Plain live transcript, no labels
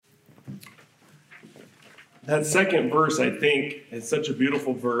That second verse, I think, is such a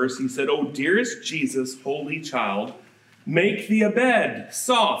beautiful verse. He said, "O dearest Jesus, holy child, make thee a bed,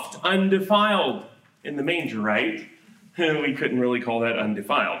 soft, undefiled." In the manger, right? We couldn't really call that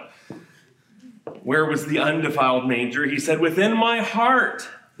undefiled. Where was the undefiled manger? He said, "Within my heart,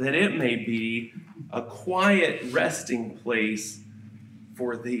 that it may be a quiet resting place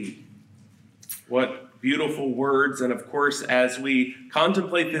for thee." What beautiful words. And of course, as we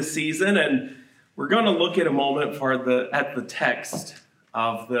contemplate this season, and we're going to look at a moment at the text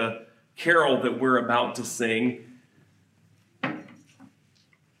of the carol that we're about to sing.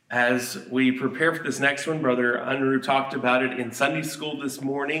 As we prepare for this next one, Brother Unruh talked about it in Sunday school this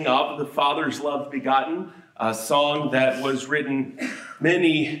morning, "Of the Father's Love Begotten," a song that was written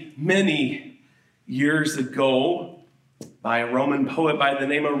many, many years ago by a Roman poet by the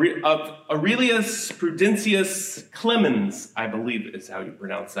name of Aurelius Prudentius Clemens, I believe is how you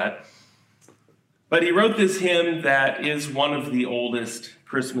pronounce that. But he wrote this hymn that is one of the oldest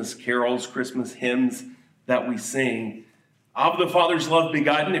Christmas carols, Christmas hymns that we sing. Of the Father's Love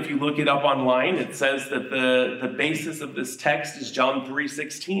Begotten, if you look it up online, it says that the basis of this text is John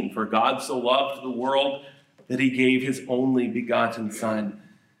 3:16. "For God so loved the world that he gave his only begotten Son."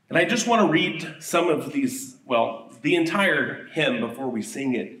 And I just want to read some of these, the entire hymn before we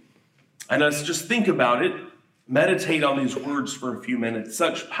sing it. And let's just think about it, meditate on these words for a few minutes.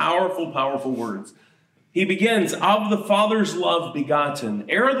 Such powerful, powerful words. He begins, "Of the Father's love begotten,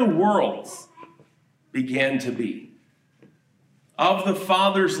 ere the worlds began to be." Of the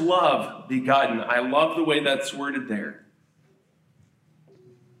Father's love begotten. I love the way that's worded there.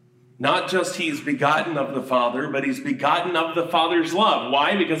 Not just he's begotten of the Father, but he's begotten of the Father's love.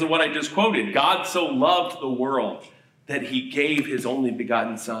 Why? Because of what I just quoted. God so loved the world that he gave his only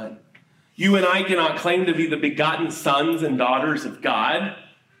begotten Son. You and I cannot claim to be the begotten sons and daughters of God.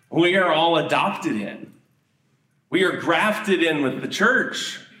 We are all adopted in. We are grafted in with the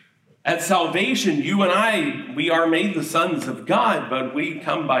church. At salvation, you and I, we are made the sons of God, but we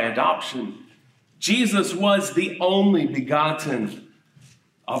come by adoption. Jesus was the only begotten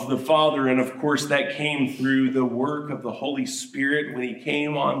of the Father, and of course that came through the work of the Holy Spirit when he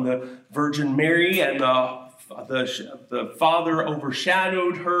came on the Virgin Mary, and the Father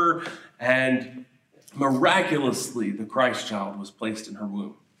overshadowed her, and miraculously the Christ child was placed in her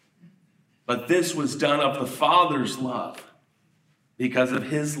womb. But this was done of the Father's love, because of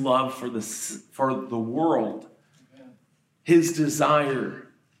his love for the world, his desire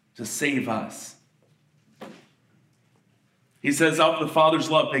to save us. He says, "Of the Father's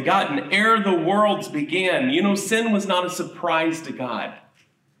love begotten, ere the worlds began." You know, sin was not a surprise to God.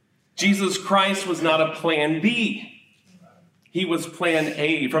 Jesus Christ was not a plan B. He was plan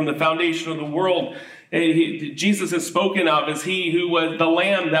A. From the foundation of the world, Jesus is spoken of as he who was the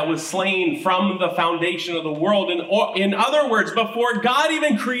lamb that was slain from the foundation of the world. In other words, before God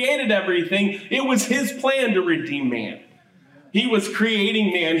even created everything, it was his plan to redeem man. He was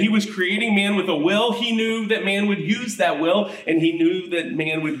creating man. He was creating man with a will. He knew that man would use that will, and he knew that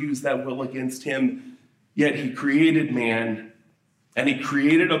man would use that will against him. Yet he created man, and he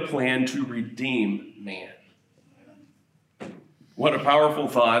created a plan to redeem man. What a powerful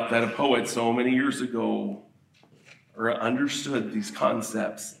thought that a poet so many years ago understood these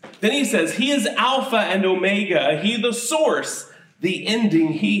concepts. Then he says, he is Alpha and Omega, he the source, the ending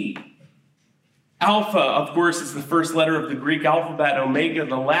he. Alpha, of course, is the first letter of the Greek alphabet, Omega,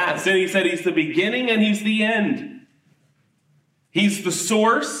 the last. And he said he's the beginning and he's the end. He's the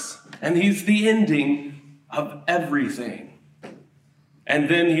source and he's the ending of everything. And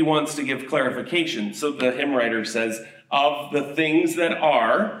then he wants to give clarification. So the hymn writer says, of the things that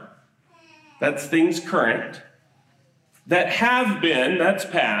are, that's things current, that have been, that's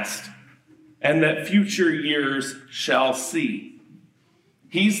past, and that future years shall see.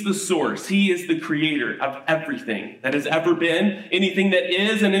 He's the source. He is the creator of everything that has ever been, anything that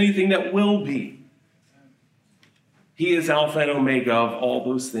is, and anything that will be. He is Alpha and Omega of all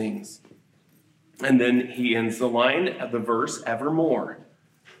those things. And then he ends the line of the verse, evermore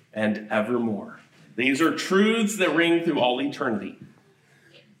and evermore. These are truths that ring through all eternity.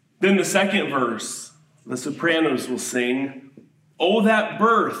 Then the second verse, the sopranos will sing, "Oh, that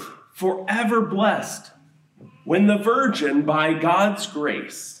birth forever blessed, when the Virgin by God's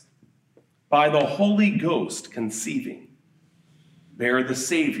grace, by the Holy Ghost conceiving, bare the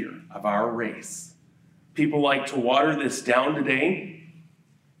Savior of our race." People like to water this down today,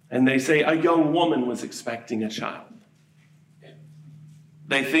 and they say a young woman was expecting a child.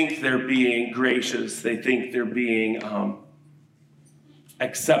 They think they're being gracious. They think they're being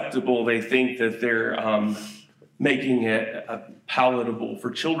acceptable. They think that they're making it palatable for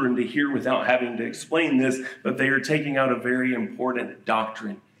children to hear without having to explain this, but they are taking out a very important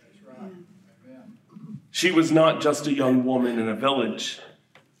doctrine. She was not just a young woman in a village,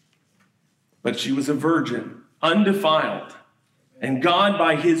 but she was a virgin, undefiled. And God,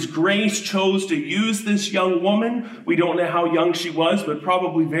 by his grace, chose to use this young woman. We don't know how young she was, but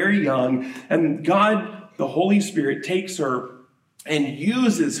probably very young. And God, the Holy Spirit, takes her and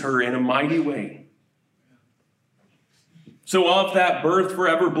uses her in a mighty way. So of that birth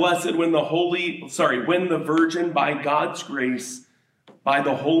forever blessed, when the virgin by God's grace, by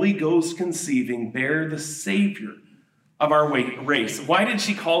the Holy Ghost conceiving, bare the Savior of our race. Why did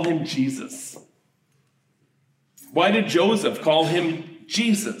she call him Jesus? Why did Joseph call him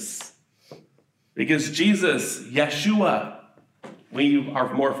Jesus? Because Jesus, Yeshua, we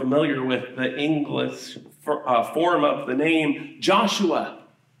are more familiar with the English form of the name Joshua.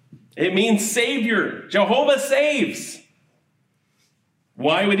 It means Savior. Jehovah saves.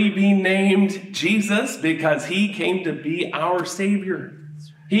 Why would he be named Jesus? Because he came to be our Savior.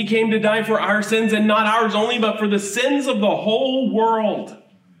 He came to die for our sins, and not ours only, but for the sins of the whole world.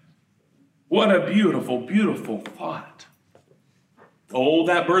 What a beautiful, beautiful thought. Oh,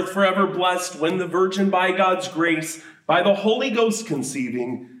 that birth forever blessed, when the virgin by God's grace, by the Holy Ghost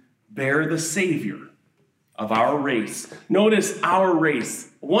conceiving, bare the Savior of our race. Notice our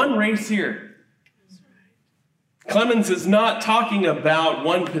race. One race here. Clemens is not talking about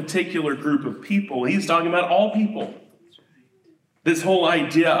one particular group of people. He's talking about all people. This whole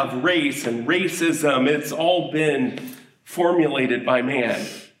idea of race and racism, it's all been formulated by man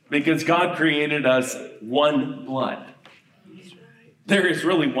because God created us one blood. There is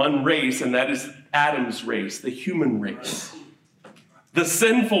really one race, and that is Adam's race, the human race, the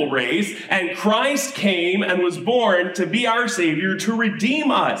sinful race, and Christ came and was born to be our Savior, to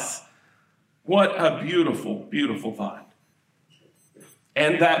redeem us. What a beautiful, beautiful thought.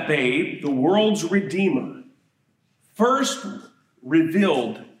 And that babe, the world's Redeemer, first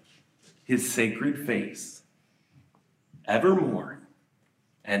revealed his sacred face, evermore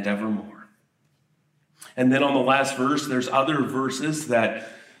and evermore. And then on the last verse, there's other verses that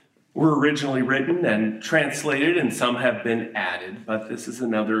were originally written and translated, and some have been added, but this is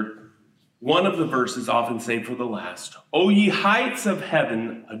another one of the verses often saved for the last. O ye heights of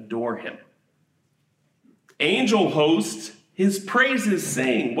heaven, adore him. Angel hosts his praises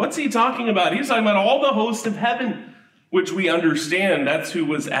sing. What's he talking about? He's talking about all the host of heaven, which we understand. That's who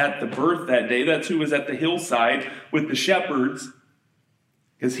was at the birth that day. That's who was at the hillside with the shepherds.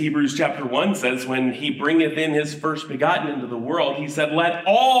 Because Hebrews chapter 1 says, when he bringeth in his first begotten into the world, he said, let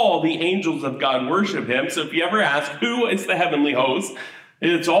all the angels of God worship him. So if you ever ask, who is the heavenly host?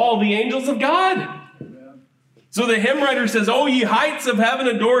 It's all the angels of God. So the hymn writer says, O ye heights of heaven,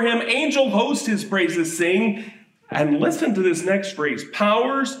 adore him. Angel host his praises sing. And listen to this next phrase.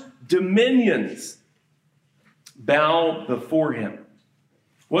 Powers, dominions, bow before him.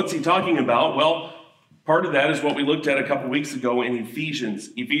 What's he talking about? Well, part of that is what we looked at a couple weeks ago in Ephesians.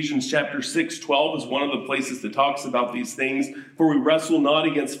 Ephesians chapter 6:12 is one of the places that talks about these things. For we wrestle not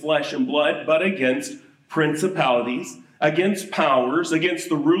against flesh and blood, but against principalities, against powers, against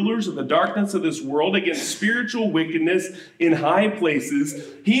the rulers of the darkness of this world, against spiritual wickedness in high places.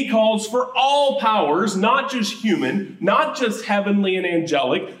 He calls for all powers, not just human, not just heavenly and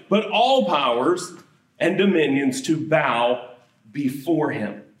angelic, but all powers and dominions to bow before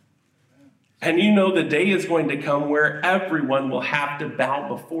him. And you know the day is going to come where everyone will have to bow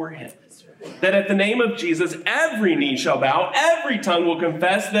before him. That at the name of Jesus, every knee shall bow, every tongue will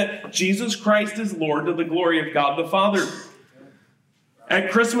confess that Jesus Christ is Lord, to the glory of God the Father. At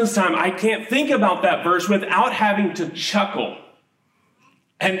Christmas time, I can't think about that verse without having to chuckle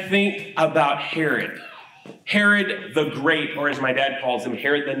and think about Herod. Herod the Great, or as my dad calls him,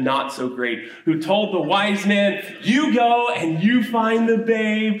 Herod the Not So Great, who told the wise men, you go and you find the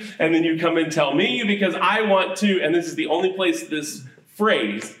babe, and then you come and tell me because I want to, and this is the only place this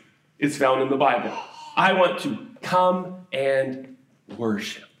phrase is found in the Bible. I want to come and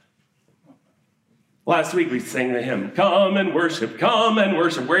worship. Last week we sang the hymn, come and worship, come and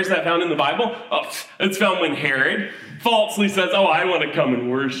worship. Where's that found in the Bible? Oh, it's found when Herod falsely says, oh, I want to come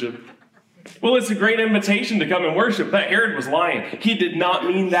and worship. Well, it's a great invitation to come and worship, but Herod was lying. He did not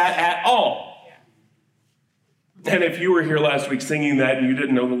mean that at all. And if you were here last week singing that and you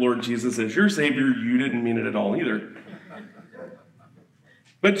didn't know the Lord Jesus as your Savior, you didn't mean it at all either.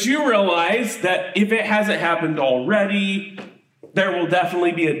 But you realize that if it hasn't happened already, there will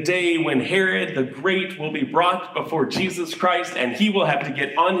definitely be a day when Herod the Great will be brought before Jesus Christ, and he will have to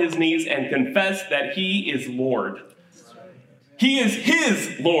get on his knees and confess that he is Lord. He is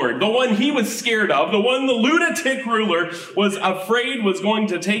his Lord, the one he was scared of, the one the lunatic ruler was afraid was going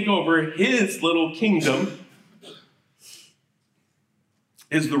to take over his little kingdom,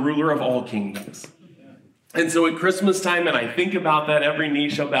 is the ruler of all kingdoms. And so at Christmas time, and I think about that, every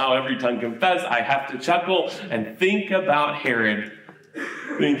knee shall bow, every tongue confess, I have to chuckle and think about Herod,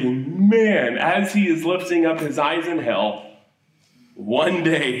 thinking, man, as he is lifting up his eyes in hell, one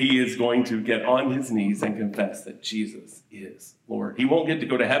day he is going to get on his knees and confess that Jesus is Lord. He won't get to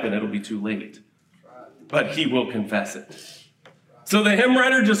go to heaven, it'll be too late, but he will confess it. So the hymn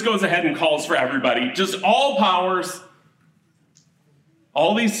writer just goes ahead and calls for everybody, just all powers,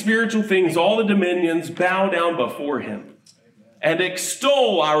 all these spiritual things, all the dominions, bow down before him and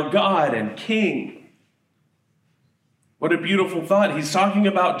extol our God and King. What a beautiful thought. He's talking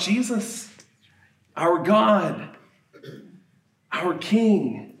about Jesus, our God, our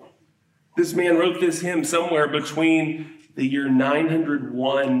King. This man wrote this hymn somewhere between the year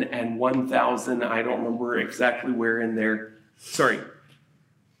 901 and 1000. I don't remember exactly where in there.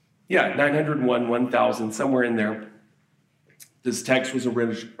 901, 1000, somewhere in there. This text was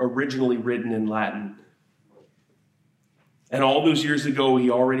originally written in Latin. And all those years ago,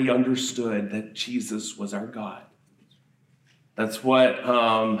 he already understood that Jesus was our God. That's what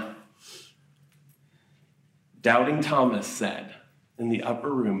Doubting Thomas said in the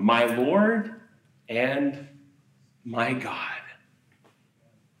upper room, my Lord and my God.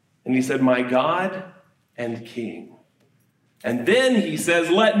 And he said, my God and King. And then he says,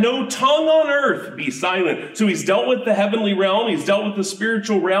 let no tongue on earth be silent. So he's dealt with the heavenly realm. He's dealt with the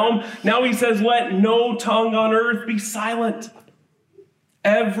spiritual realm. Now he says, let no tongue on earth be silent.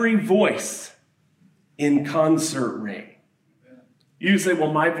 Every voice in concert ring. You say,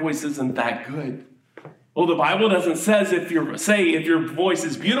 well, my voice isn't that good. Well, the Bible doesn't say if your voice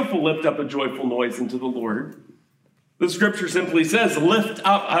is beautiful, lift up a joyful noise unto the Lord. The scripture simply says, lift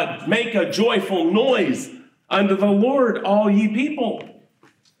up, make a joyful noise unto the Lord, all ye people.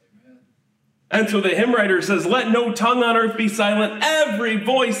 Amen. And so the hymn writer says, let no tongue on earth be silent, every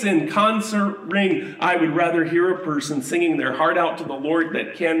voice in concert ring. I would rather hear a person singing their heart out to the Lord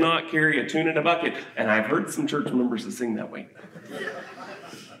that cannot carry a tune in a bucket. And I've heard some church members that sing that way.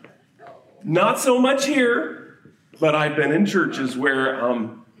 Not so much here, but I've been in churches where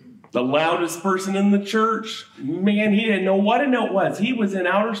the loudest person in the church, man, he didn't know what a note was. He was in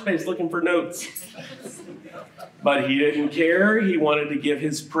outer space looking for notes. But he didn't care. He wanted to give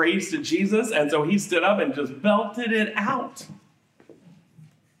his praise to Jesus. And so he stood up and just belted it out.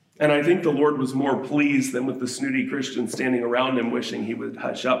 And I think the Lord was more pleased than with the snooty Christians standing around him wishing he would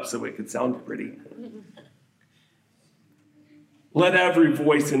hush up so it could sound pretty. Let every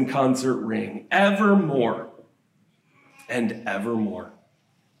voice in concert ring, evermore and evermore.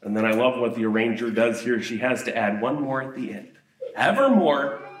 And then I love what the arranger does here. She has to add one more at the end.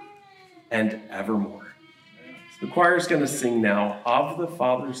 Evermore and evermore. The choir is going to sing now, of the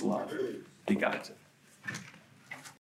Father's love begotten.